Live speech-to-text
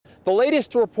The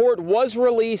latest report was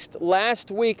released last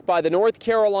week by the North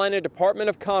Carolina Department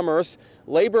of Commerce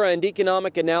Labor and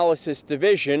Economic Analysis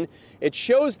Division. It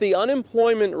shows the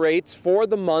unemployment rates for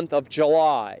the month of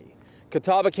July.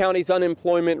 Catawba County's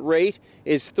unemployment rate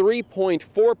is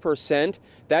 3.4%.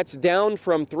 That's down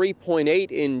from 3.8%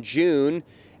 in June.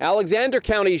 Alexander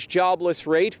County's jobless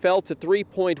rate fell to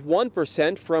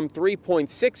 3.1% from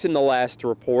 3.6% in the last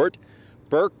report.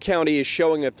 Burke County is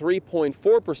showing a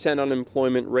 3.4%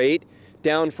 unemployment rate,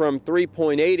 down from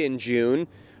 3.8% in June.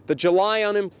 The July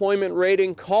unemployment rate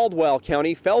in Caldwell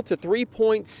County fell to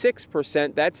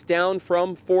 3.6%. That's down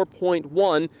from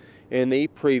 4.1% in the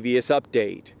previous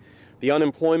update. The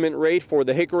unemployment rate for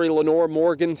the Hickory, Lenoir,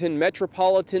 Morganton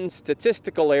Metropolitan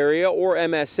Statistical Area, or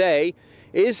MSA,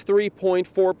 is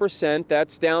 3.4%.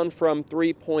 That's down from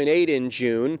 3.8% in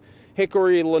June.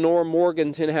 Hickory, Lenoir,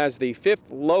 Morganton has the 5th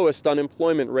lowest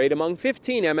unemployment rate among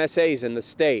 15 MSAs in the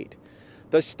state.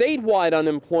 The statewide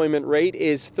unemployment rate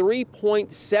is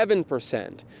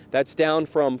 3.7%. That's down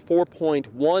from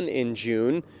 4.1% in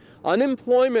June.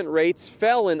 Unemployment rates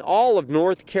fell in all of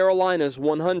North Carolina's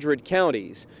 100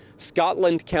 counties.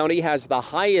 Scotland County has the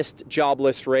highest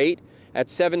jobless rate at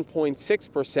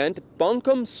 7.6%.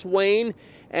 Buncombe, Swain,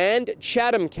 and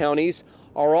Chatham counties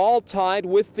are all tied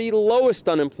with the lowest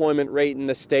unemployment rate in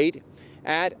the state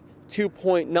at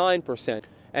 2.9%.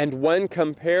 And when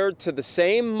compared to the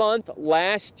same month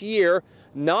last year,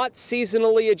 not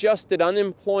seasonally adjusted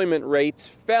unemployment rates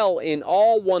fell in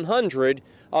all 100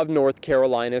 of North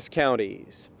Carolina's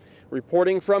counties.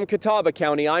 Reporting from Catawba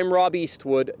County, I'm Rob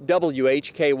Eastwood,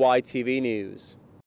 WHKY-TV News.